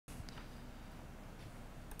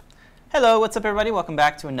Hello, what's up everybody? Welcome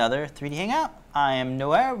back to another 3D Hangout. I am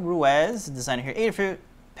Noe Ruiz, designer here at Adafruit.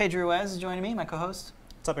 Pedro Ruiz is joining me, my co-host.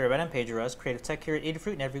 What's up everybody, I'm Pedro Ruiz, creative tech here at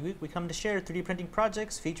Adafruit, and every week we come to share 3D printing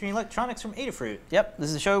projects featuring electronics from Adafruit. Yep, this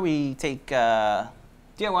is a show we take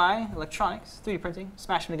DIY, electronics, 3D printing,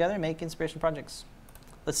 smash them together, make inspiration projects.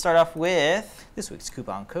 Let's start off with... This week's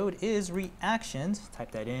coupon code is reactions.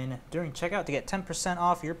 Type that in during checkout to get 10%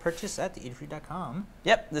 off your purchase at theadafruit.com.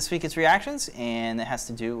 Yep, this week it's reactions, and it has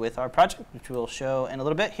to do with our project, which we'll show in a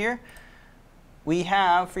little bit here. We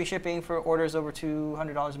have free shipping for orders over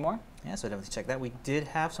 $200 or more. Yeah, so definitely check that. We did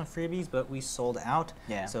have some freebies, but we sold out.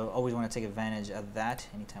 Yeah. So always want to take advantage of that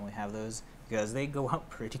anytime we have those, because they go out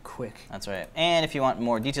pretty quick. That's right. And if you want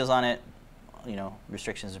more details on it, you know,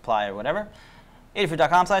 restrictions apply or whatever,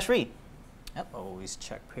 Adafruit.com/free. Yep, always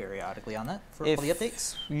check periodically on that for all the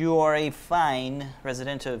updates. If you are a fine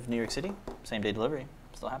resident of New York City, same day delivery,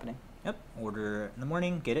 still happening. Yep, order in the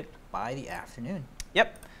morning, get it by the afternoon.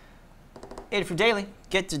 Yep. Adafruit Daily.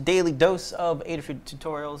 Get your daily dose of Adafruit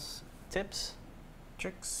tutorials, tips,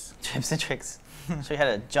 Tricks. tips and tricks. Show you how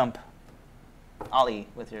to jump ollie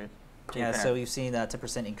with your Yeah, so we've seen a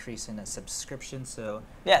 10% increase in a subscription. So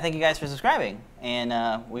yeah, thank you guys for subscribing, and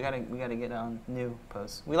we gotta get on new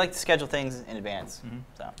posts. We like to schedule things in advance.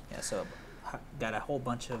 So yeah, so got a whole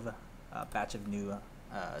bunch of batch of new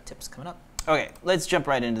tips coming up. okay, let's jump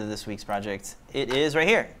right into this week's project. It is right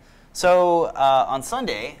here. So on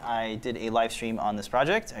Sunday, I did a live stream on this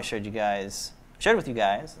project. I shared with you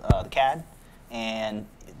guys the CAD, and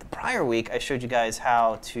the prior week I showed you guys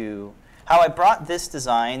how I brought this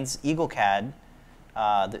design's Eagle CAD,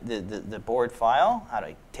 the board file, how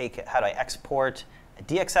do I export a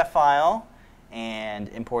DXF file and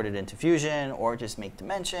import it into Fusion, or just make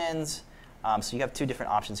dimensions. So you have two different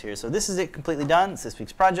options here. So this is it completely done. It's this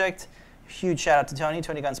week's project. Huge shout out to Tony.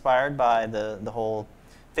 Tony got inspired by the whole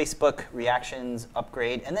Facebook reactions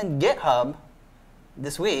upgrade, and then GitHub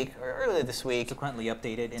this week, or earlier this week, Subsequently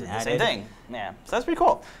updated and added. same thing. Yeah, so that's pretty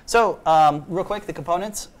cool. So real quick, the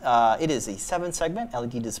components. It is a 7-segment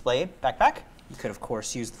LED display backpack. You could, of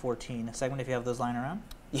course, use the 14 segment if you have those lying around.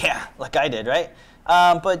 Yeah, like I did, right?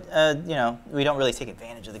 But you know, we don't really take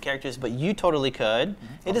advantage of the characters, but you totally could.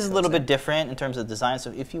 It is a little bit different in terms of design,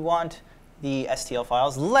 so if you want the STL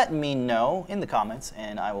files, let me know in the comments,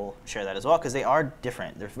 and I will share that as well, because they are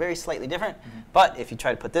different. They're very slightly different, but if you try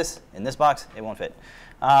to put this in this box, it won't fit.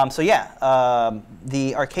 So yeah,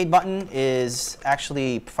 the arcade button is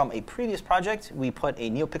actually from a previous project. We put a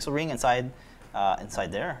NeoPixel ring inside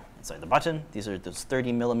the button. These are those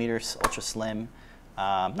 30 millimeters, ultra slim,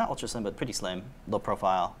 not ultra slim, but pretty slim, low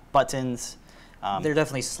profile buttons. They're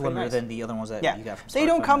definitely slimmer than the other ones that you got from They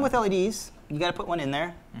don't come with LEDs. You got to put one in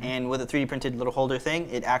there, and with a 3D printed little holder thing,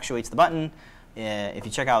 it actuates the button. If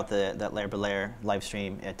you check out that layer by layer live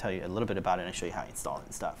stream, I tell you a little bit about it and show you how you install it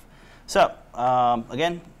and stuff. So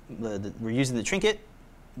again, we're using the trinket.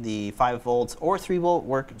 The 5 volts or 3 volt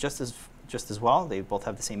work just as well. They both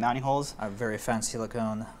have the same mounting holes. Our very fine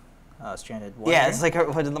silicone stranded wire. Yeah, it's like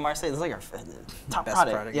what did Lamar say? It's like our top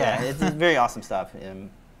product. Yeah, it's very awesome stuff.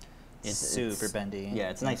 It's super bendy. Yeah,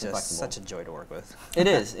 it's nice and flexible. Such a joy to work with. It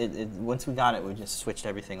is. Once we got it, we just switched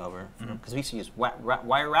everything over. Because we used to use wire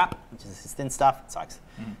wrap, which is this thin stuff. It sucks.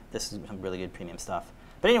 This is some really good premium stuff.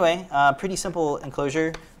 But anyway, pretty simple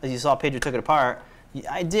enclosure. As you saw, Pedro took it apart.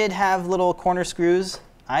 I did have little corner screws.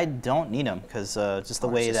 I don't need them because just the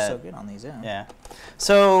way that. So good on these, yeah. Yeah.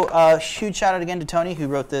 So huge shout out again to Tony who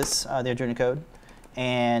wrote this, their Dronie code,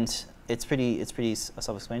 and it's pretty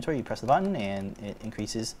self-explanatory. You press the button and it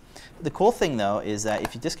increases. The cool thing though is that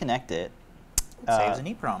if you disconnect it, saves an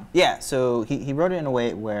EEPROM. Yeah. So he wrote it in a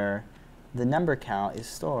way where the number count is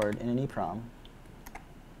stored in an EEPROM.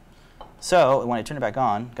 So when I turn it back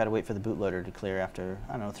on, got to wait for the bootloader to clear after,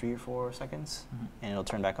 I don't know, 3 or 4 seconds, and it'll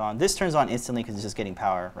turn back on. This turns on instantly because it's just getting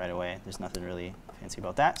power right away. There's nothing really fancy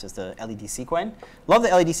about that. It's just the LED sequin. Love the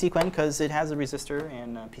LED sequin because it has a resistor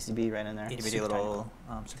and a PCB right in there. Itty bitty little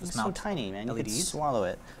it's so tiny, man. LEDs. You can swallow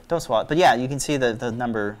it. Don't swallow it. But yeah, you can see the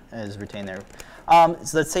number is retained there.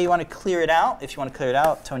 So let's say you want to clear it out. If you want to clear it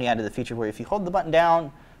out, Tony added the feature where if you hold the button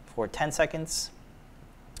down for 10 seconds,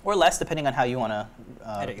 or less, depending on how you want to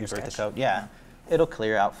revert the code. Yeah, it'll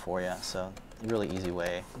clear out for you. So a really easy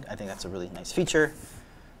way. I think that's a really nice feature.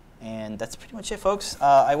 And that's pretty much it, folks.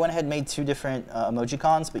 I went ahead and made 2 different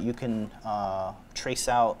emojicons, but you can trace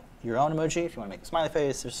out your own emoji if you want to make a smiley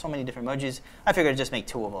face. There's so many different emojis. I figured I'd just make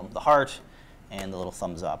 2 of them, the heart and the little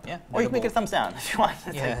thumbs up. Yeah, or you can make it a thumbs down if you want.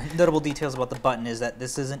 Yeah, notable details about the button is that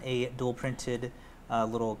this isn't a dual printed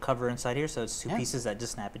little cover inside here, so it's two pieces that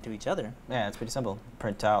just snap into each other. Yeah, it's pretty simple.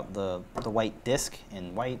 Print out the white disc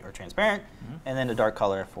in white or transparent, and then a dark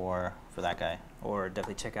color for that guy. Or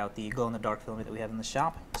definitely check out the glow-in-the-dark filament that we have in the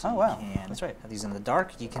shop. So oh wow, that's right. Have these in the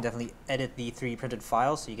dark. You can definitely edit the 3D printed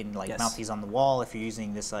files, so you can like mount these on the wall if you're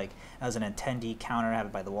using this like as an attendee counter, have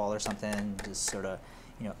it by the wall or something. Just sort of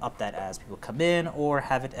up that as people come in, or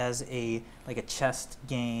have it as a chest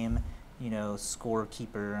game,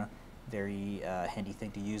 scorekeeper. Very handy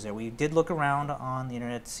thing to use there. We did look around on the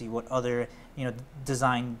internet to see what other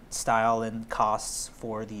design style and costs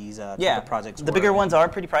for these projects. The bigger ones are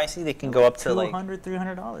pretty pricey. They can go up to $200,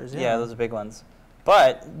 $300. Yeah, those are big ones.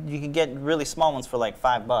 But you can get really small ones for like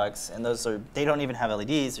 $5, and they don't even have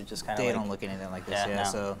LEDs. They're just kind of they don't look anything like this. No.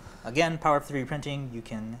 So again, power of 3D printing. You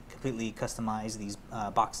can completely customize these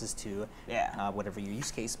boxes to whatever your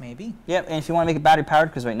use case may be. Yep, and if you want to make it battery powered,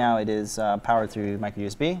 because right now it is powered through micro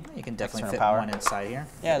USB. You can definitely fit power. one inside here.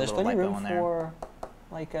 Yeah, there's plenty of room for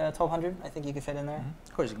like 1200. I think you can fit in there.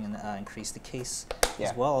 Of course, you can increase the case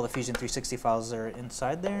as well. All the Fusion 360 files are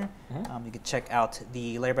inside there. You can check out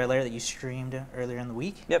the layer by layer that you streamed earlier in the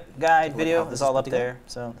week. Yep, guide, video is all up there.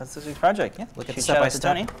 So that's this week's project. Yeah, look at the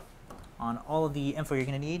step-by-step on all of the info you're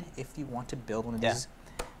going to need if you want to build one of these.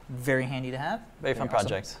 Very handy to have. Very fun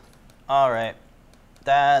project. All right,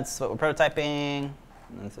 that's what we're prototyping.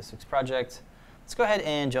 That's this week's project. Let's go ahead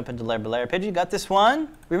and jump into layer by layer. Pidgey, got this one.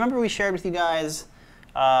 Remember we shared with you guys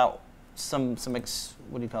some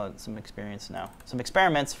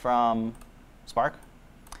experiments from Spark.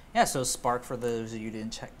 Yeah, so Spark, for those of you who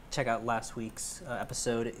didn't check out last week's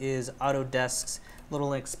episode, is Autodesk's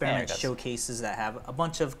little experiment showcases that have a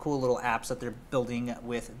bunch of cool little apps that they're building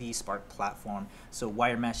with the Spark platform. So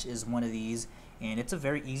wire mesh is one of these, and it's a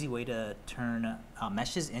very easy way to turn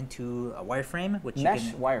meshes into a wireframe.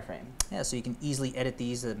 Mesh.Wireframe. Yeah, so you can easily edit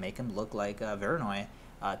these to make them look like Dronie.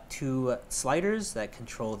 2 sliders that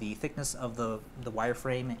control the thickness of the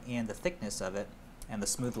wireframe and the thickness of it and the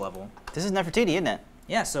smooth level. This is Nefertiti, isn't it?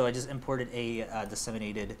 Yeah, so I just imported a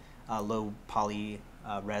disseminated low poly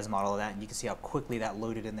res model of that, and you can see how quickly that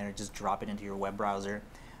loaded in there. Just drop it into your web browser.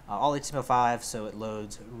 All HTML5, so it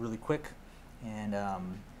loads really quick, and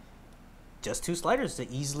just 2 sliders to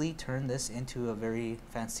easily turn this into a very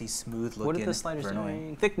fancy, smooth looking. What are the sliders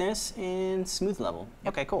doing? Thickness and smooth level.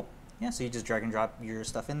 Yep. Okay, cool. Yeah, so you just drag and drop your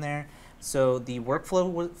stuff in there. So the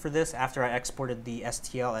workflow for this, after I exported the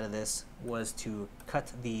STL out of this, was to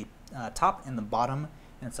cut the top and the bottom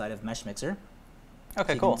inside of Mesh Mixer.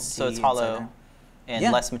 Okay, cool. So it's hollow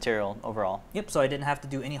and less material overall. Yep, so I didn't have to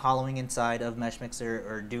do any hollowing inside of Mesh Mixer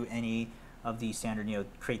or do any of the standard,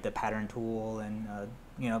 create the pattern tool and,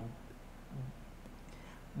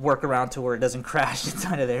 work around to where it doesn't crash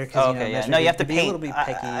inside of there. No, you have to paint. A little bit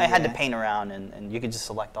picky, I had to paint around, and you could just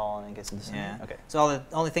select all and it gets into the same. Okay. So the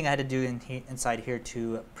only thing I had to do inside here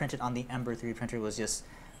to print it on the Ember 3D printer was just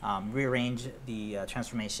rearrange the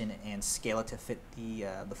transformation and scale it to fit the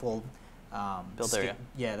full build area.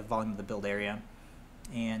 Yeah, the volume of the build area.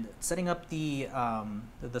 And setting up the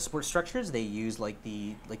support structures, they use like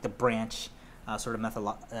the branch sort of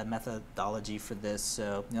methodology for this.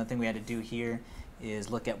 So the other thing we had to do here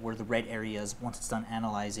is look at where the red areas, once it's done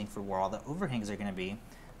analyzing, for where all the overhangs are going to be.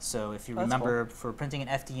 So if you remember, for printing an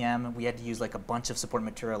FDM, we had to use like a bunch of support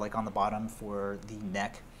material like on the bottom for the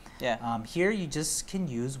neck. Yeah. Here you just can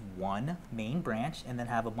use one main branch and then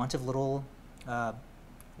have a bunch of little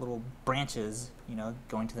branches,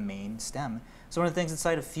 going to the main stem. So one of the things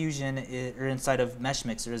inside of Fusion or inside of Mesh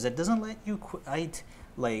Mixer is it doesn't let you quite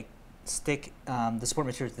stick the support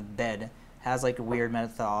material to the bed. Has like a weird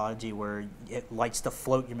methodology where it likes to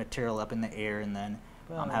float your material up in the air and then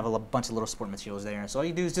have a bunch of little support materials there. So all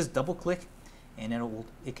you do is just double click, and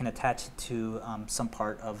it can attach to some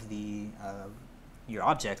part of the your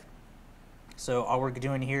object. So all we're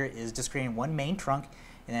doing here is just creating one main trunk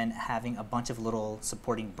and then having a bunch of little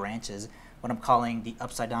supporting branches. What I'm calling the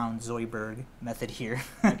upside down Zoidberg method here.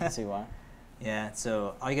 I can see why. Yeah,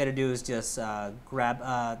 so all you got to do is just grab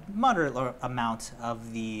a moderate amount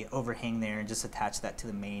of the overhang there and just attach that to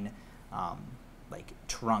the main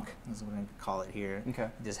trunk, is what I'm going to call it here. Okay.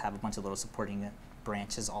 Just have a bunch of little supporting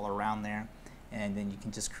branches all around there, and then you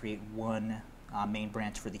can just create one main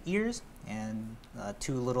branch for the ears and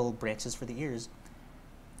 2 little branches for the ears.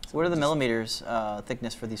 What are the millimeters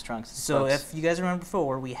thickness for these trunks? So if you guys remember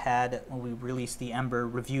before, when we released the Ember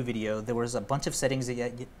review video, there was a bunch of settings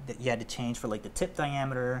that you had to change for like the tip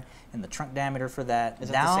diameter and the trunk diameter for that. Is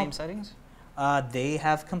that the same settings? They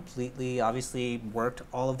have completely, obviously, worked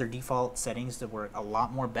all of their default settings to work a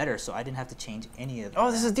lot more better, so I didn't have to change any of that.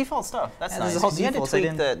 Oh, this is default stuff. That's nice. This is all you had to default.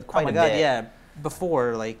 tweak quite a bit. Yeah.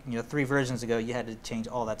 before, like 3 versions ago, you had to change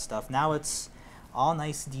all that stuff. Now it's all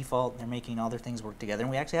nice default. They're making all their things work together,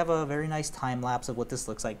 and we actually have a very nice time lapse of what this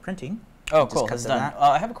looks like printing. Oh, cool. It's done.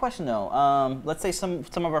 I have a question though. Let's say some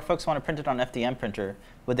of our folks want to print it on FDM printer.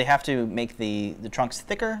 Would they have to make the trunks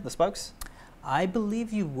thicker, the spokes? I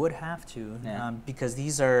believe you would have to, because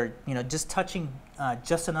these are just touching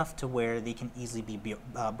just enough to where they can easily be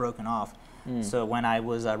broken off. So when I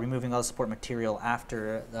was removing all the support material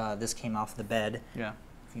after this came off the bed,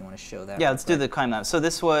 if you want to show that. Yeah, let's do the climb out. So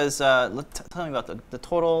this was, tell me about the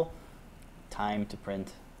total time to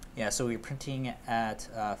print. Yeah, so we're printing at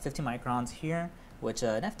 50 microns here, which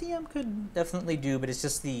an FDM could definitely do, but it's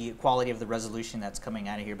just the quality of the resolution that's coming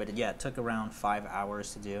out of here. But it took around 5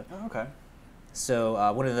 hours to do. Oh, okay.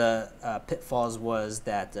 So one of the pitfalls was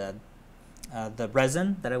that the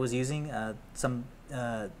resin that I was using,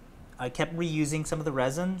 I kept reusing some of the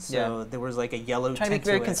resin, so there was like a yellow tint to it. Trying to be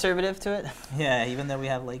very conservative to it. Yeah, even though we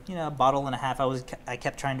have like a bottle and a half, I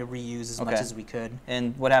kept trying to reuse as much as we could.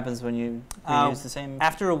 And what happens when you reuse the same?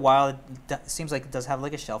 After a while, it seems like it does have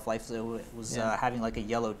like a shelf life, so it was having like a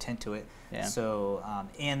yellow tint to it. Yeah. So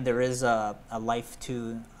and there is a life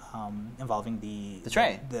to involving the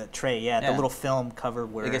tray. The tray, the little film cover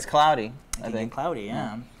where it gets cloudy. I think get cloudy,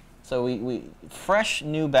 yeah. So we fresh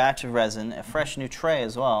new batch of resin, a fresh new tray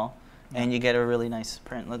as well. And you get a really nice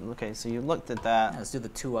print. Okay, so you looked at that. Let's do the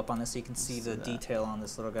 2-up on this so you can see the detail on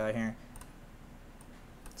this little guy here.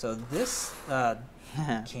 So this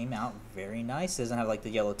came out very nice. It doesn't have like the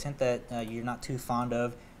yellow tint that you're not too fond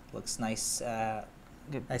of. Looks nice,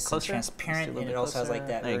 nice and transparent, and it also has like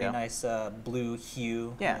that very nice blue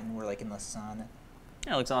hue. Yeah. And we're like in the sun.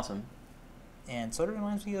 Yeah, it looks awesome. And sort of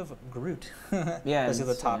reminds me of Groot. Yeah.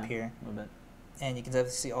 Especially the top here. A little bit. And you can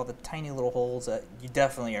definitely see all the tiny little holes that you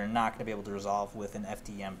definitely are not going to be able to resolve with an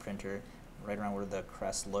FDM printer, right around where the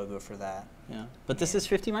Crest logo for that. Yeah, but this is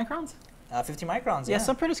 50 microns? 50 microns, yeah.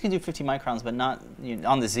 Some printers can do 50 microns, but not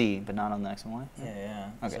on the Z, but not on the X and Y. Yeah.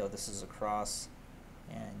 Okay. So this is across,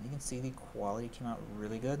 and you can see the quality came out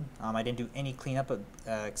really good. I didn't do any cleanup,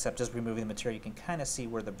 except just removing the material. You can kind of see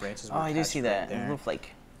where the branches were. Oh, I do see that. There. A little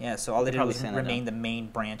flake. Yeah, so all they did was remain the main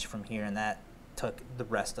branch from here, and that took the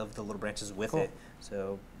rest of the little branches with it,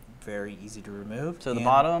 so very easy to remove. So the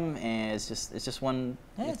bottom is just one,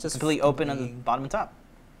 it's just completely open on the bottom and top.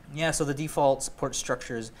 Yeah, so the default support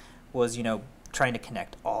structures was trying to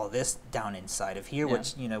connect all of this down inside of here,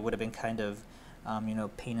 which would have been kind of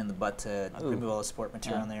pain in the butt to remove all the support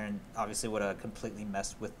material in there, and obviously would have completely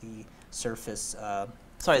messed with the surface.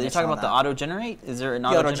 Sorry, you're talking about the auto generate? Is there an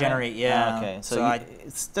auto generate? Yeah. Oh, okay, so I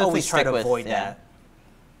always try to avoid that.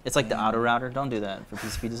 It's like the auto router. Don't do that for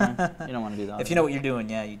PCB design. You don't want to do that. If you know what you're doing,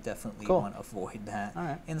 you definitely want to avoid that. All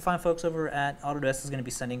right. And the fine folks over at Autodesk is going to be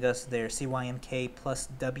sending us their CYMK plus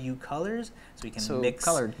W colors, so we can mix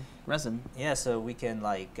colored resin. Yeah, so we can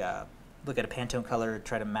like look at a Pantone color,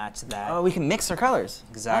 try to match that. Oh, we can mix our colors.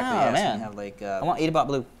 Exactly. Oh, yeah, man. So we have like I want Adafruit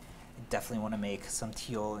blue. Definitely want to make some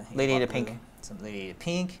teal. Lady Ada pink. Some Lady Ada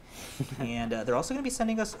pink, and they're also going to be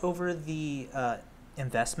sending us over the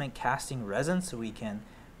investment casting resin, so we can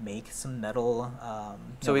make some metal.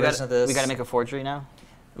 So we got to make a forgery now.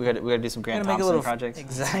 We got to do some Grant Thompson projects.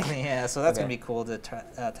 Exactly. Yeah. So that's gonna be cool to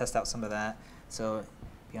test out some of that. So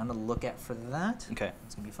be on the lookout for that. Okay.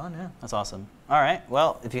 It's gonna be fun. Yeah. That's awesome. All right.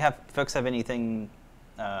 Well, if you folks have anything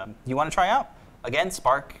you want to try out, again,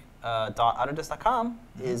 spark.autodesk.com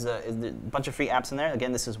is a bunch of free apps in there.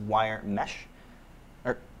 Again, this is Mesh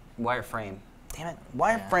or Wireframe. Damn it,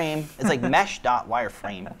 Wireframe. It's like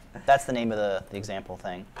Mesh.Wireframe. That's the name of the example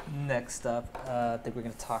thing. Next up, I think we're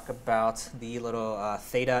going to talk about the little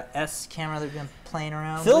Theta S camera that we've been playing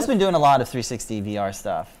around with. Phil's been doing a lot of 360 VR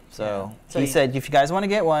stuff. So he said, if you guys want to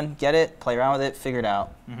get one, get it, play around with it, figure it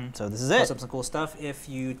out. So this is it. Some cool stuff. If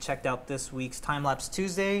you checked out this week's Time-Lapse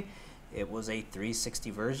Tuesday, it was a 360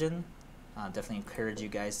 version. Definitely encourage you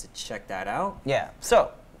guys to check that out. Yeah.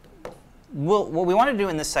 So what we want to do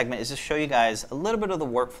in this segment is just show you guys a little bit of the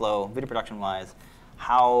workflow, video production-wise,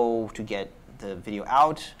 how to get the video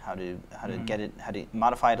out, how to get it, how to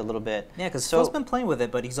modify it a little bit. Yeah, because Phil's been playing with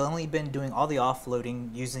it, but he's only been doing all the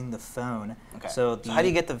offloading using the phone. Okay. So how do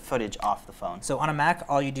you get the footage off the phone? So on a Mac,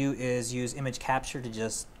 all you do is use image capture to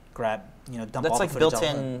just grab, dump That's all like the footage. That's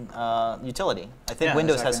like built-in utility. I think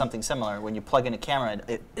Windows has something similar. When you plug in a camera,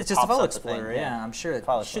 it's just a file explorer. Yeah, I'm sure it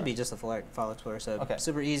should be just a file explorer. So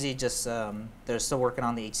super easy. Just they're still working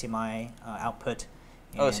on the HDMI output.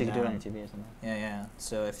 So you can do it on your TV or something. Yeah.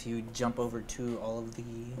 So if you jump over to all of the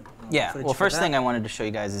footage well, first thing I wanted to show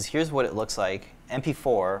you guys is here's what it looks like.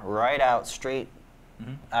 MP4 right out straight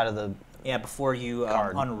out of the before you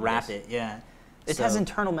unwrap it. Yeah. It has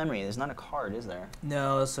internal memory. There's not a card, is there?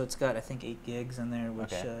 No, so it's got, I think, 8 gigs in there,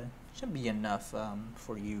 which should be enough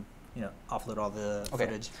for you offload all the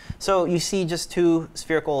footage. So you see just 2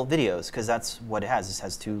 spherical videos, because that's what it has. It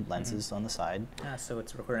has 2 lenses on the side. Yeah, so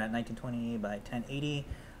it's recording at 1920 by 1080.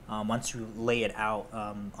 Once you lay it out,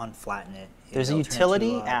 unflatten it. There's a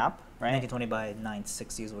utility app, right? 1920 by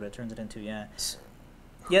 960 is what it turns it into, yeah.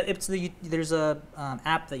 Yeah, there's a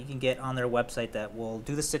app that you can get on their website that will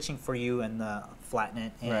do the stitching for you and flatten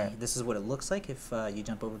it. And this is what it looks like if you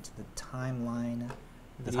jump over to the timeline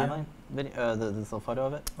video. The timeline video? The little photo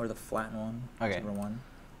of it? Or the flatten one. Okay. Whichever one.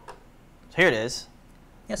 So here it is.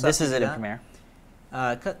 Yeah, so this is it in Premiere.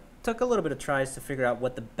 Took a little bit of tries to figure out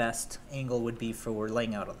what the best angle would be for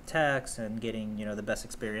laying out all the text and getting the best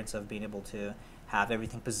experience of being able to have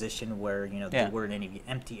everything positioned where there weren't any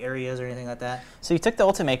empty areas or anything like that. So you took the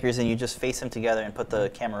Ultimakers and you just face them together and put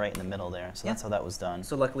the camera right in the middle there. So that's how that was done.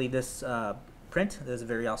 So luckily this print, there's a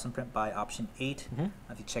very awesome print by Option 8.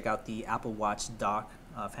 If you check out the Apple Watch dock,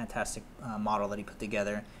 fantastic model that he put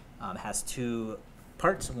together. Has 2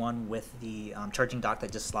 parts, one with the charging dock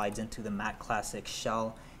that just slides into the Mac Classic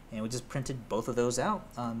shell, and we just printed both of those out.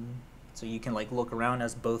 So you can look around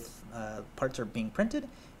as both parts are being printed,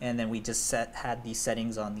 and then we just had these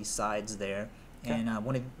settings on these sides there. Okay. And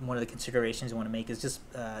one of the considerations you want to make is just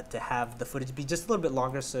to have the footage be just a little bit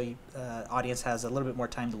longer, so audience has a little bit more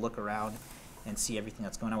time to look around and see everything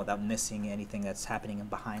that's going on without missing anything that's happening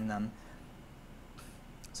behind them.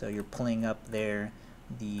 So you're pulling up there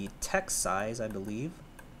the text size, I believe.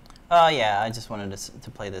 Yeah, I just wanted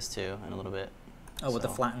to play this too in a little bit. Oh, what the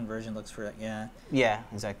flattened version looks for, yeah. Yeah,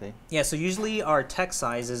 exactly. Yeah, so usually our text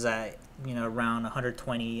size is at around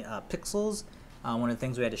 120 pixels. One of the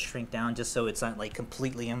things we had to shrink down just so it's not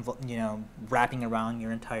completely wrapping around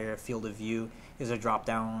your entire field of view is to drop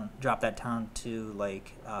that down to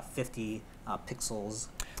 50 pixels.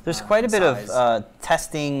 There's quite a bit of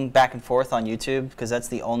testing back and forth on YouTube, because that's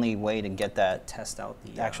the only way to get that test out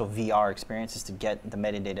the actual VR experience, is to get the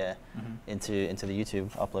metadata into the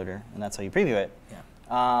YouTube uploader, and that's how you preview it.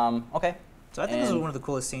 Yeah. Okay. So I think this is one of the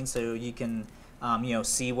coolest scenes. So you can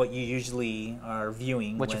see what you usually are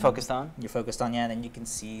viewing. What you're focused on. You're focused on, yeah. And then you can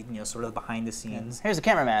see sort of behind the scenes. Here's a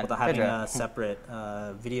cameraman. Without having a separate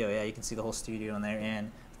video, yeah, you can see the whole studio in there.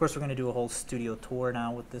 And of course, we're going to do a whole studio tour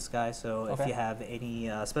now with this guy. So if you have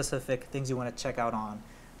any specific things you want to check out on,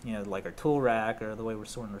 like our tool rack or the way we're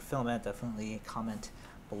sorting our filament, definitely comment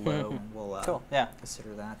below, and we'll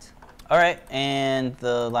consider that. All right, and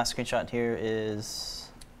the last screenshot here is.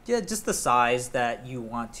 Yeah, just the size that you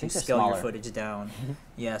want to scale your footage down.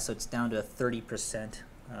 Yeah, so it's down to 30%.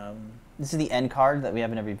 This is the end card that we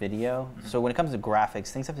have in every video. So when it comes to graphics,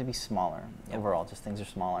 things have to be smaller overall. Just things are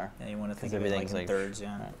smaller. Yeah, you want to think of it in thirds,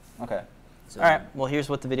 yeah. Right. Okay. So, all right, well, here's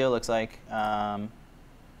what the video looks like.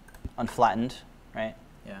 Unflattened, right?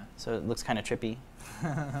 Yeah. So it looks kind of trippy.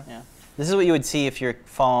 Yeah. This is what you would see if your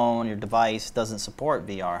phone, your device doesn't support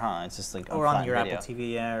VR, huh? It's just or on your Apple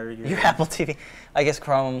TV, yeah, or your Apple TV. I guess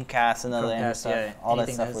Chromecast and other stuff. Yeah, all that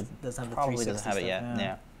stuff probably doesn't have it yet.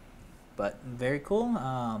 Yeah. But very cool.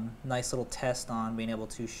 Nice little test on being able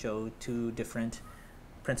to show 2 different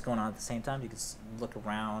prints going on at the same time. You can look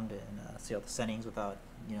around and see all the settings without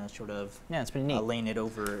sort of it's pretty neat. Laying it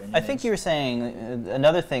over an I think you were saying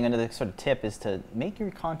another thing, another sort of tip is to make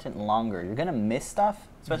your content longer. You're going to miss stuff,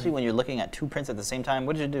 especially when you're looking at 2 prints at the same time.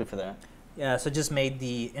 What did you do for that? Yeah, so just made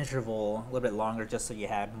the interval a little bit longer just so you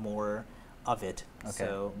had more of it. Okay.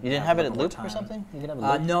 So you didn't have it at loop or something? You didn't have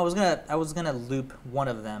a loop? No, I was gonna loop one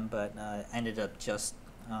of them, but ended up just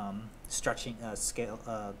stretching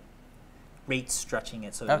rate stretching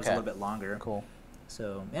it so it was a little bit longer. Cool.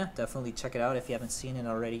 So yeah, definitely check it out if you haven't seen it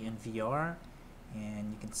already in VR, and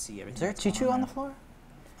you can see everything. Is there a choo-choo on the floor?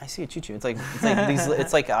 I see a choo-choo. It's like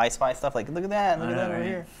it's like I Spy stuff. Like look at that, look at that over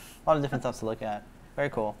here. A lot of different stuff to look at. Very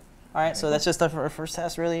cool. All right, so that's just our first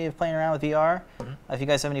test, really, of playing around with VR. If you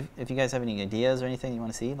guys have any ideas or anything you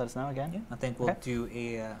want to see, let us know again. Yeah, I think we'll do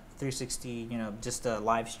a 360, just a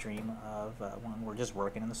live stream of when we're just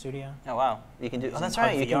working in the studio. Oh wow, you can do. Oh, that's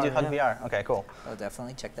right, you can do Hug VR. Okay, cool. Oh,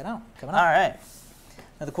 definitely check that out. Coming up. All right.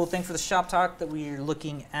 Now the cool thing for the shop talk that we're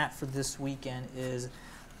looking at for this weekend is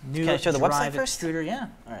new. Can I show the website first? Extruder, yeah.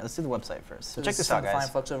 All right, let's do the website first. So check this out, guys.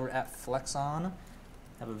 Fine folks over at Flexion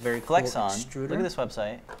have a very Flexion. cool extruder. Look at this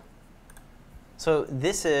website. So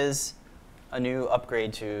this is a new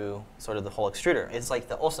upgrade to sort of the whole extruder. It's like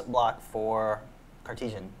the OSAP block for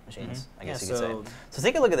Cartesian machines, I guess you could say. So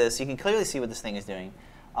take a look at this. You can clearly see what this thing is doing.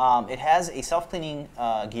 It has a self-cleaning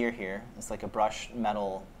gear here. It's like a brushed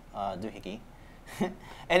metal doohickey.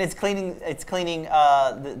 And it's cleaning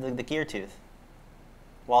the gear tooth.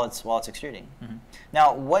 while it's extruding.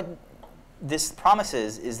 Now, what this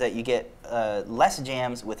promises is that you get less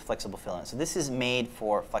jams with flexible filament. So this is made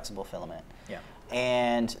for flexible filament. Yeah.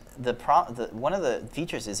 And one of the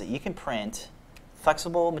features is that you can print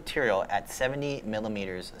flexible material at 70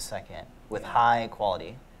 millimeters a second with high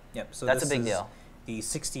quality. Yep. So that's a big deal. The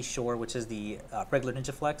 60 Shore, which is the regular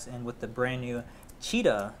NinjaFlex, and with the brand new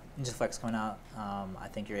Cheetah NinjaFlex coming out, I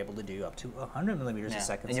think you're able to do up to 100 millimeters a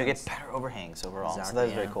second. And you'll get better overhangs overall. Exactly, so that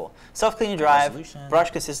is very cool. Self-cleaning drive. Resolution.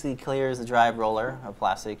 Brush consistently clears the drive roller of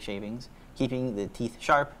plastic shavings, keeping the teeth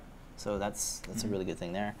sharp. So that's a really good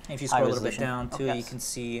thing there. And if you scroll a little bit down too, you can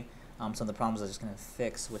see some of the problems I was just going to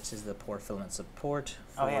fix, which is the poor filament support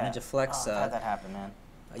for NinjaFlex. How did that happen, man?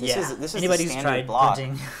 This is Anybody the who's tried block,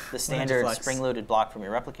 printing the standard spring-loaded block from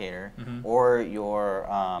your replicator, or your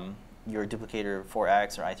duplicator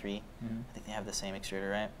 4X or I3. I think they have the same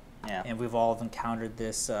extruder, right? Yeah. And we've all encountered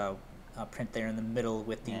this print there in the middle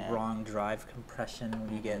with the wrong drive compression,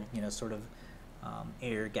 where you get sort of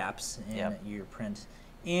air gaps in your print.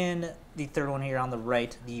 And the third one here on the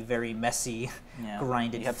right, the very messy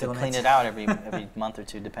grinded filament. You have to clean it out every month or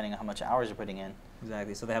two, depending on how much hours you're putting in.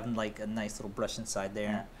 Exactly. So they have like a nice little brush inside there.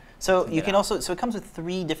 Yeah. So you can also, so it comes with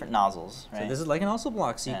 3 different nozzles, right? So this is like an nozzle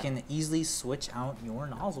block, so you can easily switch out your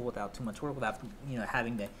nozzle without too much work, without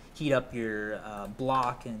having to heat up your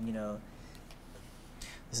block and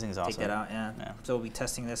this thing's awesome. Take that out. Yeah. So we'll be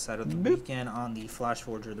testing this out of the weekend on the Flash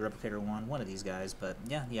Forger, the Replicator one of these guys. But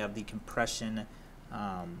yeah, you have the compression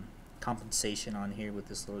compensation on here with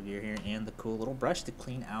this little gear here, and the cool little brush to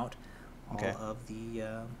clean out all of the.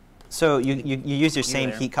 So you use your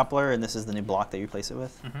same heat coupler, and this is the new block that you replace it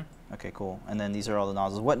with? Okay, cool. And then these are all the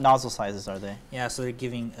nozzles. What nozzle sizes are they? Yeah, so they're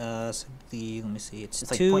giving us the, let me see, it's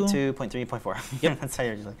like 2, 0.2, 0.3, 0.4. Yep. That's how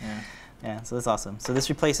you're usually. Yeah, so that's awesome. So this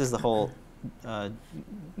replaces the whole,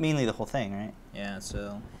 mainly the whole thing, right? Yeah,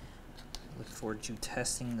 so look forward to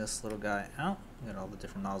testing this little guy out. We got all the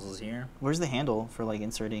different nozzles here. Where's the handle for like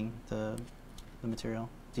inserting the material?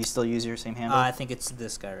 Do you still use your same handle? I think it's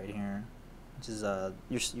this guy right here. Which is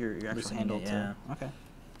your actual handle too. Yeah. Okay.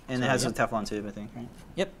 And it has a Teflon tube, I think, right?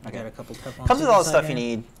 Yep. Okay. I got a couple Teflon. Comes with all the stuff you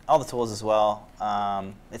need, all the tools as well.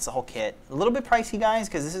 It's the whole kit. A little bit pricey, guys,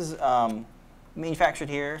 because this is manufactured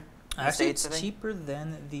here. Actually, it's cheaper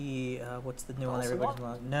than the what's the new one everybody's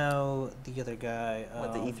about? No, the other guy.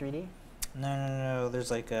 What, the E3D? No.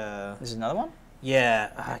 There's like a. There's another one?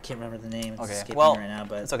 Yeah, I can't remember the name. It's escaping me right now,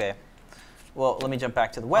 but it's okay. Well, let me jump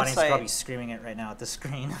back to the website. Audience probably screaming it right now at the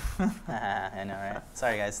screen. I know, right?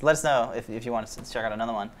 Sorry, guys. Let us know if you want to check out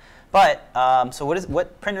another one. But so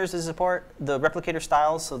what printers does it support? The replicator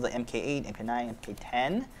styles, so the MK8, MK9,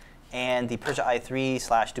 MK10, and the Persia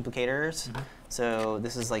i3/duplicators. So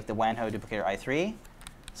this is like the Wanhao duplicator i3.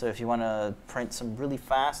 So if you want to print some really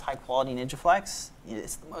fast, high-quality NinjaFlex,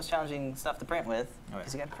 it's the most challenging stuff to print with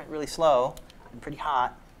because you got to print really slow and pretty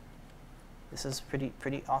hot. This is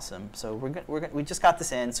pretty awesome. So we just got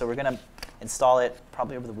this in, so we're gonna install it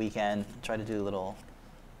probably over the weekend. Try to do a little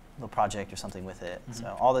project or something with it.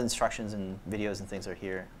 So all the instructions and videos and things are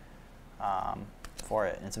here for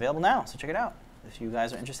it, and it's available now. So check it out if you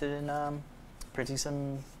guys are interested in printing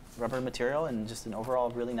some rubber material and just an overall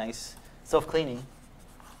really nice self-cleaning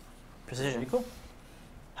precision. Pretty cool.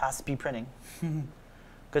 High-speed printing.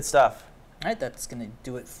 Good stuff. All right, that's going to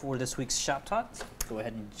do it for this week's Shop Talk. Let's go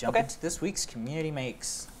ahead and jump into this week's Community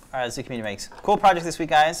Makes. All right, let's do Community Makes. Cool project this week,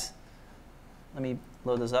 guys. Let me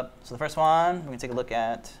load those up. So the first one, we're going to take a look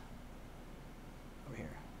at over here.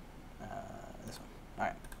 This one. All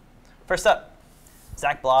right. First up,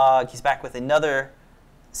 Zach Blog. He's back with another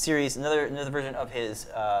series, another version of his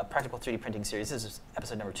practical 3D printing series. This is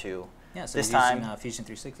episode number 2. Yeah, so this he's time using Fusion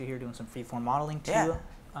 360 here, doing some freeform modeling to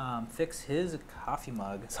fix his coffee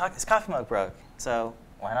mug. His coffee mug broke, so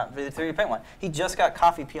why not 3D print one? He just got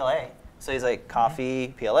coffee PLA, so he's like,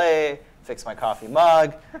 coffee PLA, fix my coffee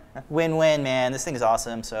mug, win-win, man. This thing is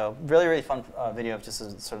awesome. So really fun video of just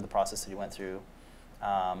sort of the process that he went through.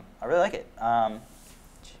 I really like it.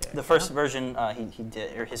 The first version he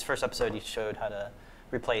did, or his first episode, he showed how to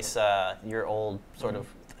replace your old sort of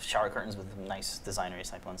shower curtains with nice designery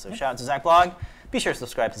type ones. So shout out to Zach Blog. Be sure to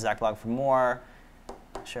subscribe to Zach Blog for more.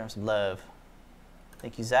 Share him some love.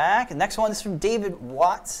 Thank you, Zach. The next one is from David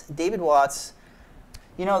Watts. David Watts,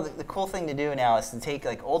 you know, the cool thing to do now is to take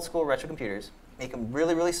like old school retro computers, make them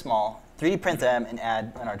really small, 3D print them, and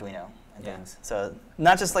add an Arduino and things. So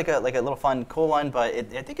not just like a little fun, cool one, but I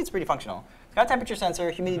think it's pretty functional. It's got a temperature sensor,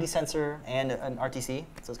 humidity sensor, and an RTC,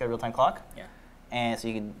 so it's got a real-time clock. Yeah. And so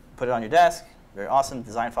you can put it on your desk. Very awesome.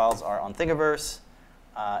 Design files are on Thingiverse,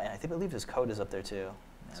 and I believe his code is up there too.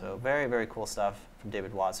 So very, very cool stuff from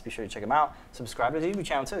David Watts. Be sure to check him out. Subscribe to his YouTube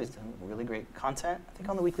channel too. He's doing really great content, I think,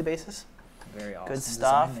 on the weekly basis. Very awesome. Good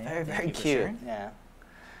stuff. Design, very, very Thank you for cute. sharing. Yeah.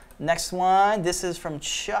 Next one. This is from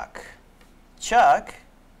Chuck. Chuck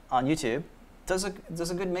on YouTube does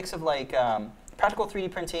a good mix of like practical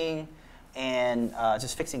 3D printing and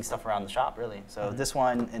just fixing stuff around the shop, really. So this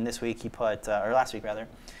one, and this week he put, or last week rather,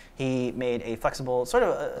 he made a flexible, sort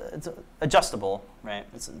of it's adjustable, right?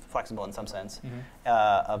 It's flexible in some sense,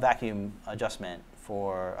 a vacuum adjustment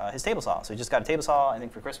for his table saw. So he just got a table saw, I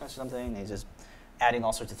think, for Christmas or something. And he's just adding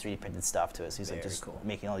all sorts of 3D printed stuff to it. So he's like just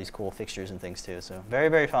making all these cool fixtures and things too. So very,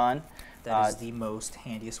 very fun. That is the most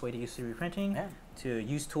handiest way to use 3D printing. Yeah. To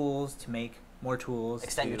use tools, to make more tools.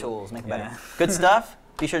 Extend your tools, make them better. Good stuff.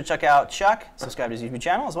 Be sure to check out Chuck. Subscribe to his YouTube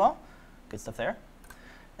channel as well. Good stuff there.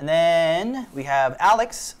 And then we have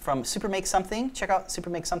Alex from Super Make Something. Check out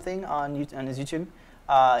Super Make Something on his YouTube.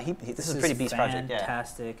 This is a pretty beast project.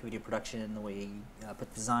 Fantastic video production. The way he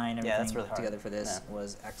put design and everything really together for this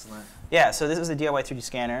was excellent. Yeah, so this was a DIY 3D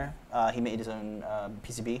scanner. He made his own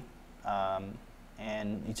PCB.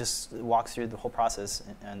 And he just walks through the whole process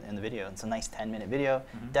in the video. It's a nice 10-minute video.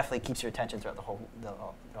 Definitely keeps your attention throughout the whole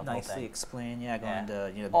thing. Nicely explained, going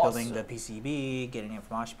to building the PCB, getting it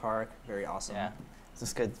from Osh Park. Very awesome. Yeah, it's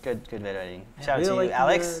just good video editing. Shout out to you,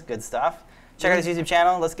 Alex. Good stuff. Check out his YouTube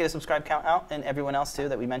channel. Let's get a subscribe count out, and everyone else too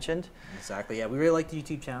that we mentioned. Exactly. Yeah, we really like the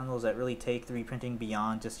YouTube channels that really take 3D printing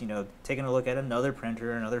beyond just taking a look at another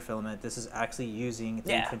printer, another filament. This is actually using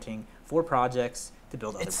 3D printing for projects to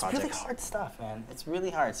build other projects. It's really hard stuff, man. It's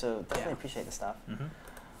really hard. So definitely appreciate the stuff.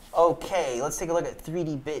 Okay, let's take a look at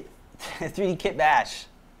 3D Kit Bash.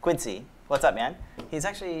 Quincy, what's up, man? He's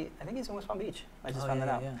actually, I think he's in West Palm Beach. I just found that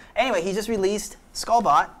out. Anyway, he just released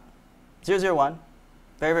SkullBot 001.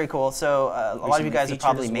 Very, very cool. So a lot of you guys have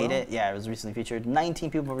probably made it. Yeah, it was recently featured. 19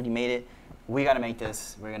 people already made it. We got to make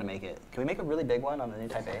this. We're going to make it. Can we make a really big one on the new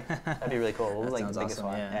Type A? That'd be really cool. We'll do like the biggest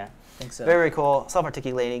one. Yeah. I think so. Very, very cool.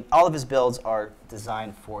 Self-articulating. All of his builds are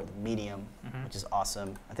designed for the medium, which is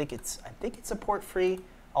awesome. I think it's support free.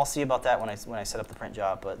 I'll see about that when I set up the print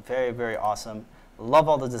job. But very, very awesome. Love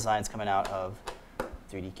all the designs coming out of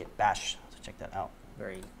 3D Kit Bash. So check that out.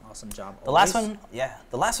 Very awesome job. The last one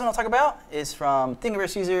I'll talk about is from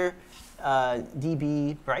Thingiverse user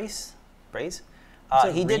DB Bryce.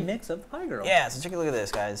 He did remix of the PiGRRL. Yeah, so take a look at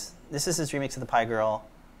this, guys. This is his remix of the PiGRRL.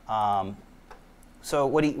 So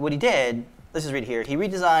what he did, let's just read here. He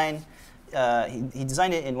redesigned. He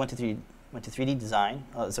designed it and went to 3D design.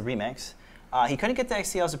 It's a remix. He couldn't get the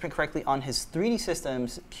XCLs to print correctly on his 3D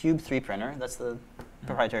Systems Cube 3 printer. That's the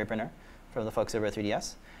proprietary printer for the folks over at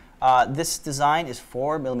 3DS. This design is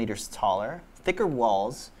 4 millimeters taller, thicker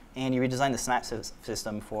walls, and you redesigned the snap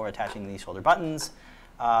system for attaching these shoulder buttons.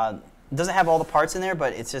 Doesn't have all the parts in there,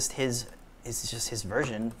 but it's just his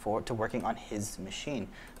version to working on his machine.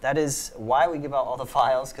 That is why we give out all the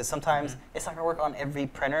files, because sometimes it's not going to work on every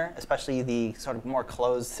printer, especially the sort of more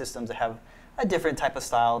closed systems that have a different type of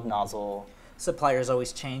styled nozzle. Suppliers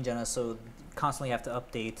always change on us, so constantly have to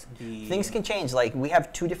update the... Things can change. Like, we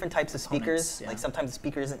have 2 different types of speakers. Like, sometimes the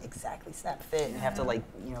speaker isn't exactly snap fit, and you have to, like,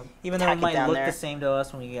 even though it might look the same to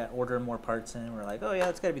us when we order more parts in, we're like, oh yeah,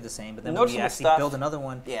 it's got to be the same. But then when we actually build another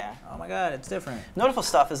one, oh my god, it's different. Noticeable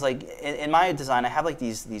stuff is, like, in my design, I have, like,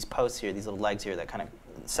 these posts here, these little legs here that kind of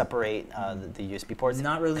separate the USB ports.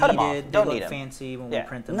 Not really Cut needed. Don't they need look them. fancy when we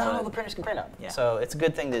print them. Not all the printers can print them. So it's a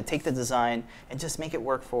good thing to take the design and just make it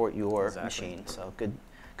work for your machine. So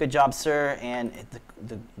good job, sir. And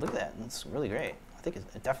look at that. It's really great. I think it's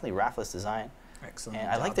definitely Raffles design. Excellent. And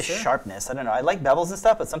I like the sharpness. I don't know. I like bevels and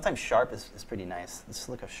stuff, but sometimes sharp is pretty nice. Just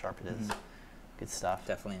look how sharp it is. Good stuff.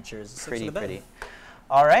 Definitely ensures it's pretty.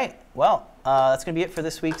 All right. Well, that's going to be it for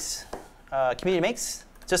this week's Community Makes.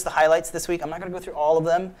 Just the highlights this week. I'm not going to go through all of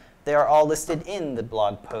them. They are all listed in the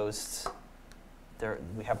blog posts.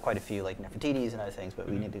 We have quite a few, like Nefertiti's and other things, but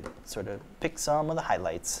we need to sort of pick some of the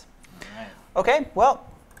highlights. All right. Okay. Well,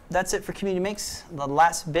 that's it for Community Makes. The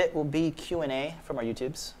last bit will be Q&A from our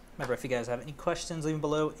YouTubes. Remember, if you guys have any questions, leave them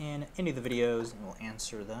below in any of the videos, and we'll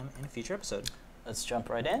answer them in a future episode. Let's jump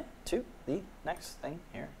right in to the next thing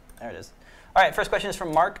here. There it is. All right, first question is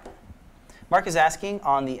from Mark. Mark is asking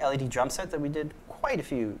on the LED drum set that we did quite a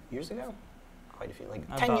few years ago. Quite a few,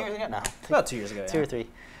 like 10 years ago? No. About 2 years ago, 2 or 3.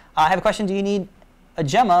 I have a question. Do you need a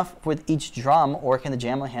JEMMA with each drum, or can the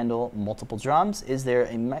JEMMA handle multiple drums? Is there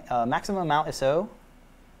a maximum amount? If so,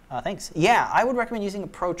 thanks. Yeah, I would recommend using a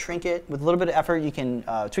Pro Trinket. With a little bit of effort, you can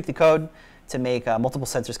tweak the code to make multiple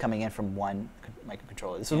sensors coming in from one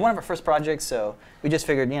microcontroller. This was one of our first projects, so we just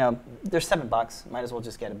figured, there's $7. Might as well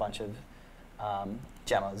just get a bunch of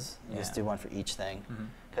JEMMAs and just do one for each thing.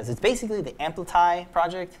 because it's basically the Amplify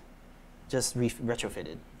project, just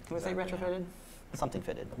retrofitted. Can we say retrofitted? Yeah. Something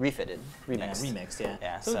fitted, refitted, remixed. Yeah, remixed, yeah.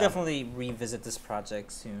 Yeah, so we'll definitely revisit this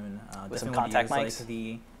project soon. With some contact mics, like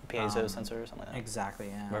the piezo sensor or something like that. Exactly,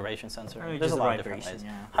 yeah. Vibration sensor. Or There's a lot of different ways.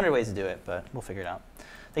 100 ways to do it, but we'll figure it out.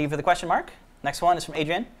 Thank you for the question, Mark. Next one is from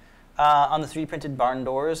Adrian. On the 3D printed barn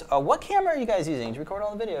doors, what camera are you guys using to record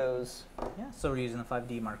all the videos? Yeah, so we're using the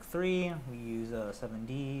 5D Mark III. We use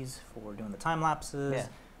 7Ds for doing the time lapses. Yeah.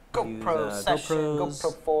 GoPro Session,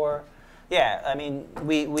 GoPro 4. Yeah, I mean,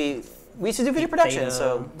 we used to do video production,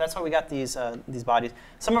 so that's why we got these bodies.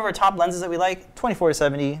 Some of our top lenses that we like: 24 to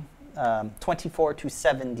 70, 24 to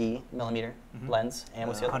 70 millimeter lens, and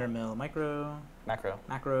what's the other? 100 mil macro. Macro.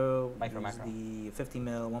 The 50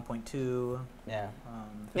 mil 1.2. Yeah.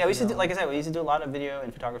 Yeah, we used to do, like I said, we used to do a lot of video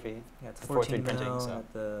and photography before 3D printing. So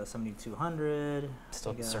at the 7200.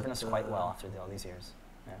 Still serving us quite well after all these years.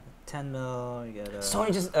 Yeah. 10 mil. You got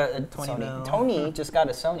Sony just 20 mil. Tony just got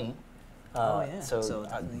a Sony. Yeah. So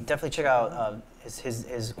definitely check out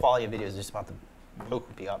his quality of videos. Just about to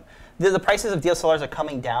be up. The prices of DSLRs are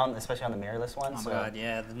coming down, especially on the mirrorless ones. Oh my god,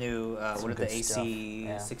 yeah, the new what are the AC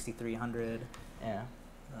 6300? Yeah.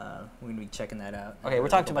 We're gonna be checking that out. Okay, we're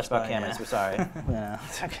talking too much about cameras. We're sorry. Yeah.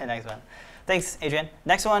 Okay, next one. Thanks, Adrian.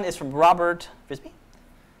 Next one is from Robert Frisbee.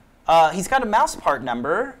 He's got a mouse part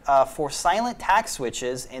number for silent tack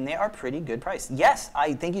switches, and they are pretty good price. Yes,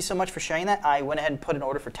 I thank you so much for sharing that. I went ahead and put an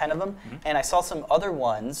order for 10 of them, and I saw some other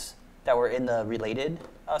ones that were in the related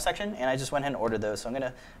section, and I just went ahead and ordered those. So I'm going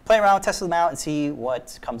to play around, test them out, and see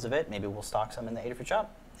what comes of it. Maybe we'll stock some in the Adafruit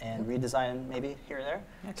shop and redesign maybe here or there.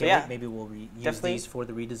 Okay, so yeah, maybe we'll use these for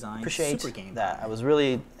the redesign. Appreciate Super game that. I was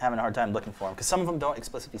really having a hard time looking for them, because some of them don't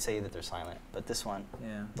explicitly say that they're silent, but this one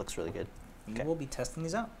looks really good. Okay. We'll be testing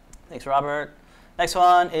these out. Thanks, Robert. Next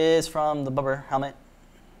one is from the Bubber Helmet,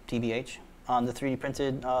 TBH, on the 3D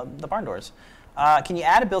printed the barn doors. Can you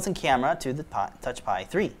add a built-in camera to the Touch Pi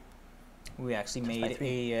 3? We actually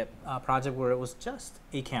made a project where it was just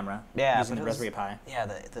a camera using the Raspberry Pi. Yeah,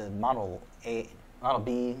 the Model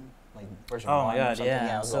B, like version 1 Oh my god, or something.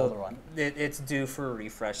 yeah. It was the so older one. It's due for a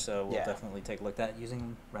refresh, so we'll definitely take a look at that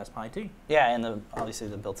using Raspberry Pi 2. Yeah, and obviously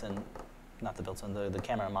the built-in, not the built-in, the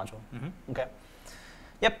camera module. Okay.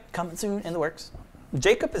 Yep, coming soon, in the works.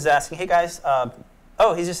 Jacob is asking, hey guys,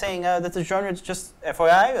 he's just saying that the drone is just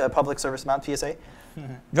FYI, public service amount, PSA.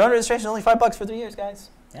 Drone registration is only $5 for 3 years, guys.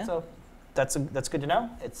 Yeah. So that's good to know.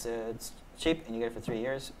 It's cheap, and you get it for 3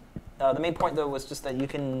 years. The main point, though, was just that you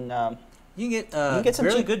can get some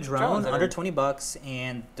really good drone under $20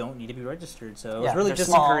 and don't need to be registered. So it was really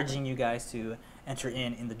just encouraging you guys to enter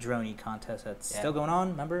in the Dronie contest that's still going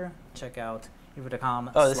on. Remember, check out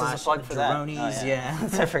Uber.com/Dronies. Oh, this is a plug for that. Oh, yeah.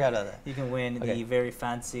 I forgot about that. You can win the very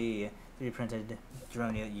fancy 3D printed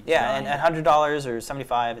Dronie that you and $100 or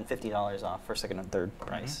 $75 and $50 off first, second, and third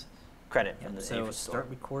price credit. From the so start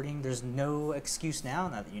recording. There's no excuse now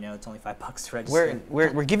that you know it's only $5 to register.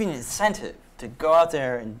 We're giving an incentive to go out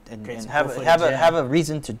there and have a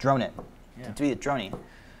reason to drone it, to be a Dronie.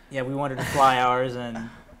 Yeah, we wanted to fly ours, and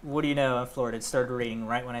what do you know? In Florida, it started raining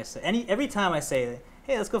right when I say every time I say,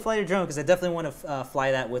 hey, let's go fly your drone, because I definitely want to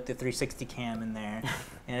fly that with the 360 cam in there.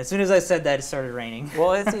 And as soon as I said that, it started raining.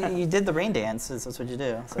 Well, you did the rain dance. That's what you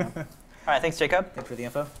do. So. All right, thanks, Jacob. Thanks for the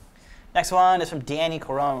info. Next one is from Danny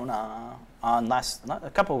Corona on a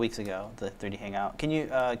couple of weeks ago, the 3D Hangout.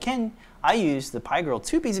 Can I use the PiGRRL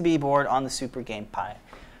 2 PCB board on the Super Game Pi?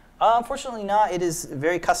 Unfortunately not. It is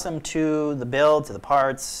very custom to the build, to the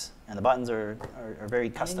parts. And the buttons are very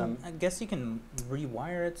custom. I guess you can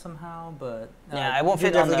rewire it somehow, but I won't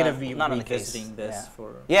fit on the case. This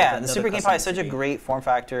the Super Game Pi is such a great form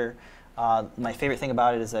factor. My favorite thing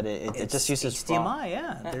about it is that it just uses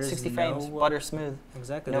HDMI. There's 60 frames, butter smooth.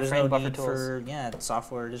 Exactly. No frame buffer tools.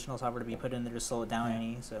 For additional software to be put in there to slow it down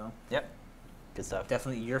any. So. Yep. Good stuff.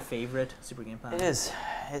 Definitely your favorite Super Game Pi. It is.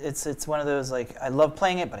 It's one of those, like, I love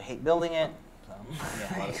playing it, but I hate building it. So.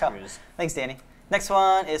 Yeah, a lot of screws. Thanks, Danny. Next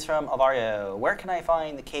one is from Alvario. Where can I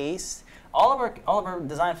find the case? All of our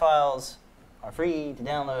design files are free to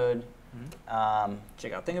download.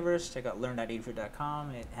 Check out Thingiverse. Check out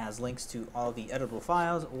learn.adafruit.com. It has links to all the editable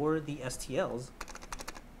files or the STLs.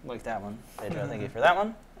 Like that one. Pedro, thank you for that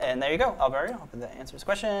one. And there you go, Alvario. Hope that answers the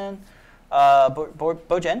question.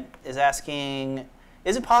 Bojen is asking,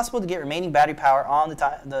 is it possible to get remaining battery power on the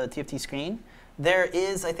TFT screen? There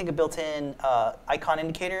is, I think, a built-in icon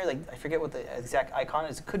indicator. Like, I forget what the exact icon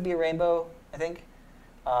is. It could be a rainbow, I think.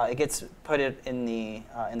 It gets put in the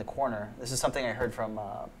corner. This is something I heard from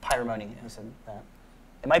Pyromoni, who said that.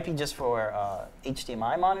 It might be just for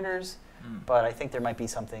HDMI monitors, but I think there might be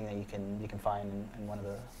something that you can find in one of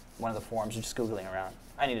one of the forums or just Googling around.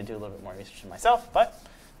 I need to do a little bit more research myself, but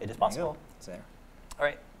it is possible. It's there. All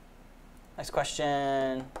right. Next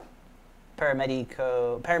question.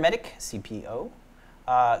 Paramedic CPO.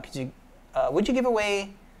 Would you give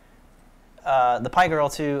away the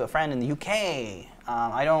PiGRRL to a friend in the UK?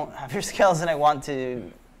 I don't have your skills, and I want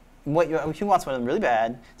to. He wants one of them really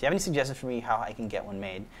bad. Do you have any suggestions for me how I can get one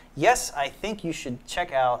made? Yes, I think you should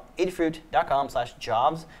check out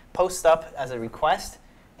adafruit.com/jobs. Post up as a request,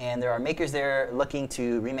 and there are makers there looking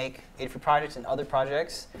to remake Adafruit projects and other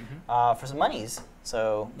projects for some monies.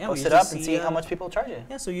 So post it up and see how much people charge you.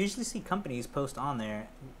 Yeah, so you usually see companies post on there,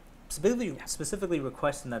 specifically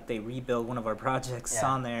requesting that they rebuild one of our projects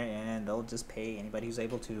on there, and they'll just pay anybody who's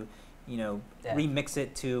able to, remix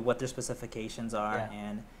it to what their specifications are,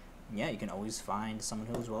 and you can always find someone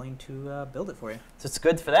who's willing to build it for you. So it's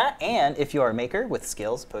good for that, and if you are a maker with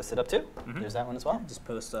skills, post it up too. There's that one as well. Yeah, just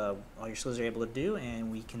post all your skills you're able to do,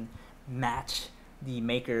 and we can match the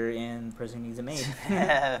maker and the person who needs it made.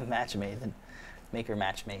 Match made. Maker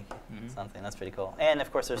match make something. That's pretty cool. And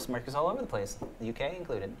of course, there's makers all over the place, the UK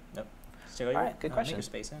included. Yep. All right, good question.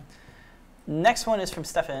 Makerspace, Next one is from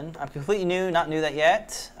Stefan. I'm completely not new that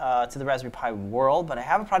yet, to the Raspberry Pi world, but I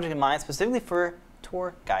have a project in mind specifically for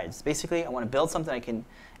tour guides. Basically, I want to build something I can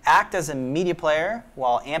act as a media player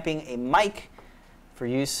while amping a mic for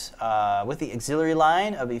use with the auxiliary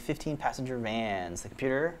line of a 15-passenger vans. The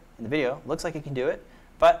computer in the video looks like it can do it,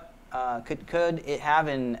 but could it have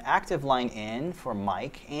an active line in for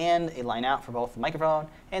mic and a line out for both the microphone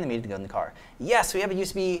and the media to go in the car? Yes, we have a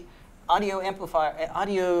USB audio amplifier,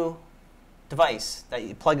 audio device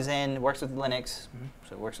that plugs in, works with Linux,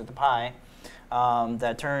 so it works with the Pi,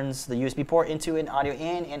 that turns the USB port into an audio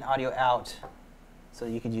in and audio out, so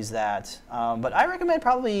you could use that. But I recommend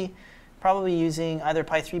probably using either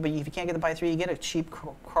Pi 3, but if you can't get the Pi 3, you get a cheap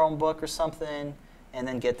Chromebook or something, and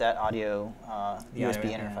then get that audio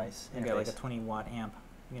USB interface. You got like a 20-watt amp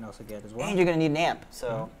you can also get as well. And you're going to need an amp.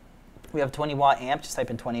 So we have a 20-watt amp. Just type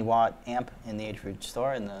in 20-watt amp in the Adafruit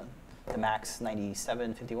store, and the Max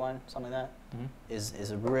 9751, something like that,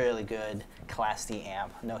 is a really good Class D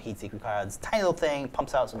amp. No heatsink required. It's a tiny little thing,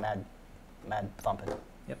 pumps out some mad thumping.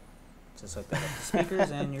 Yep. Just hook that up to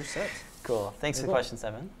speakers and you're set. Cool. Thanks for the question,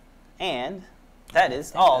 Seven. And that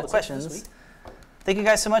is all the questions. Thank you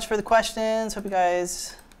guys so much for the questions. Hope you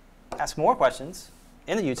guys ask more questions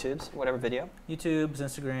in the YouTubes, whatever video. YouTube's,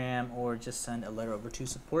 Instagram, or just send a letter over to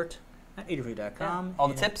support@adafruit.com. Yeah. All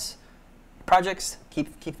the tips, projects,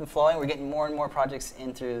 keep them flowing. We're getting more and more projects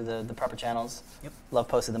in through the proper channels. Yep. Love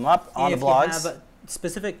posting them up on the blogs. If you have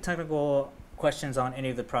specific technical questions on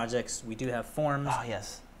any of the projects, we do have forums. Oh,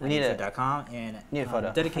 yes. We need adafruit.com, and need a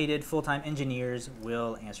photo. Dedicated full-time engineers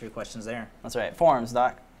will answer your questions there. That's right.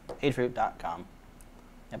 Forums.adafruit.com.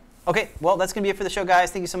 Yep. Okay, well, that's going to be it for the show, guys.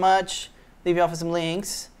 Thank you so much. Leave you off with some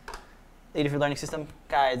links. The Adafruit Learning System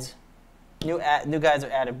guides. New guides are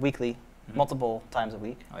added weekly, multiple times a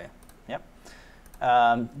week. Oh, yeah. Yep.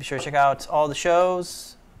 Be sure to check out all the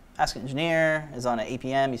shows. Ask an Engineer is on at 8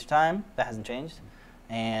 p.m. Eastern Time. That hasn't changed.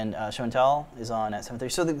 And Show and Tell is on at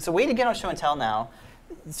 7:30. So the way to get on Show and Tell now,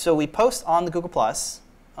 so we post on the Google+,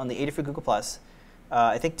 on the Adafruit Google+.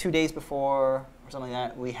 I think 2 days before or something like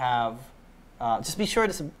that, we have, just be sure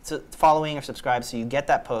to following or subscribe so you get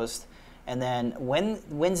that post. And then when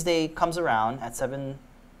Wednesday comes around at 7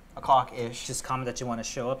 o'clock-ish. Just comment that you want to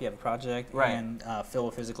show up, you have a project, and Phil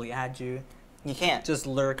will physically add you. You can't. Just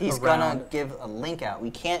lurk He's around. going to give a link out.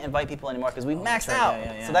 We can't invite people anymore because we maxed out.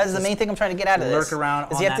 Yeah. So that is the main thing I'm trying to get out of this. Lurk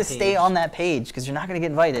around is you have to stay on that page because you're not going to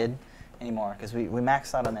get invited anymore because we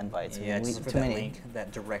maxed out on invites. Yeah, just for that link,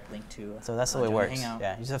 that direct link to So that's the way it works.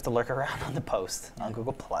 Yeah, you just have to lurk around on the post on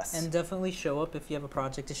Google+. And definitely show up if you have a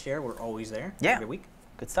project to share. We're always there every week.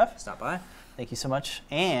 Good stuff. Stop by. Thank you so much.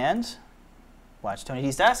 And watch Tony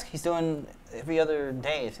D's desk. He's doing every other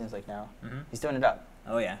day, it seems like now. He's doing it up.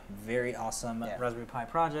 Oh, yeah. Very awesome Raspberry Pi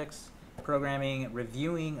projects, programming,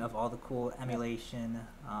 reviewing of all the cool emulation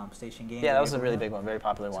station games. Yeah, that was a really big one, very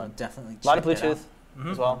popular one. So definitely check a lot of Bluetooth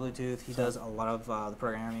as well. Bluetooth. He does a lot of the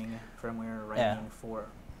programming, firmware writing for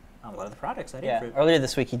a lot of the products at Adafruit. Earlier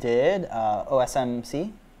this week he did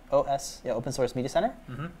OSMC, Open Source Media Center.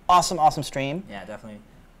 Awesome stream. Yeah, definitely.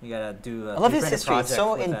 We gotta do. I love his history. It's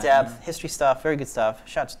so in depth, history stuff, very good stuff.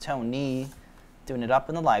 Shout out to Tony, doing it up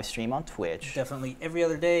in the live stream on Twitch. Definitely every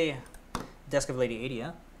other day. Desk of Lady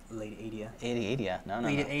Ada. Lady Ada. Lady Ada. No.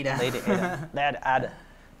 Lady Ada. Lady Ada. Lady Ada.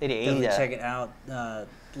 Definitely check it out.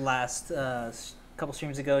 Last couple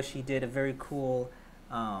streams ago, she did a very cool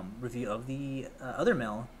review of the other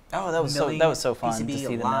mill. Oh, that was so fun PCB to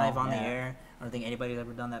see the live mill. on the air. I don't think anybody's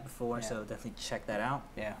ever done that before, so definitely check that out.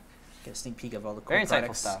 Yeah. Get a sneak peek of all the cool Very insightful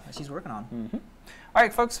products stuff that she's working on. Mm-hmm. All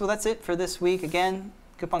right, folks. Well, that's it for this week. Again,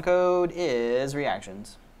 coupon code is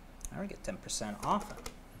reactions. All right, get 10% off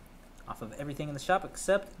of everything in the shop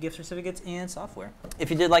except gift certificates and software. If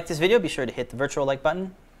you did like this video, be sure to hit the virtual like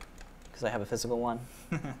button because I have a physical one.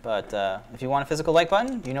 But if you want a physical like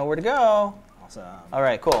button, you know where to go. Awesome. All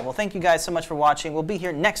right, cool. Well, thank you guys so much for watching. We'll be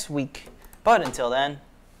here next week. But until then,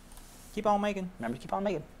 Keep on making. remember to keep on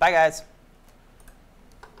making. Bye, guys.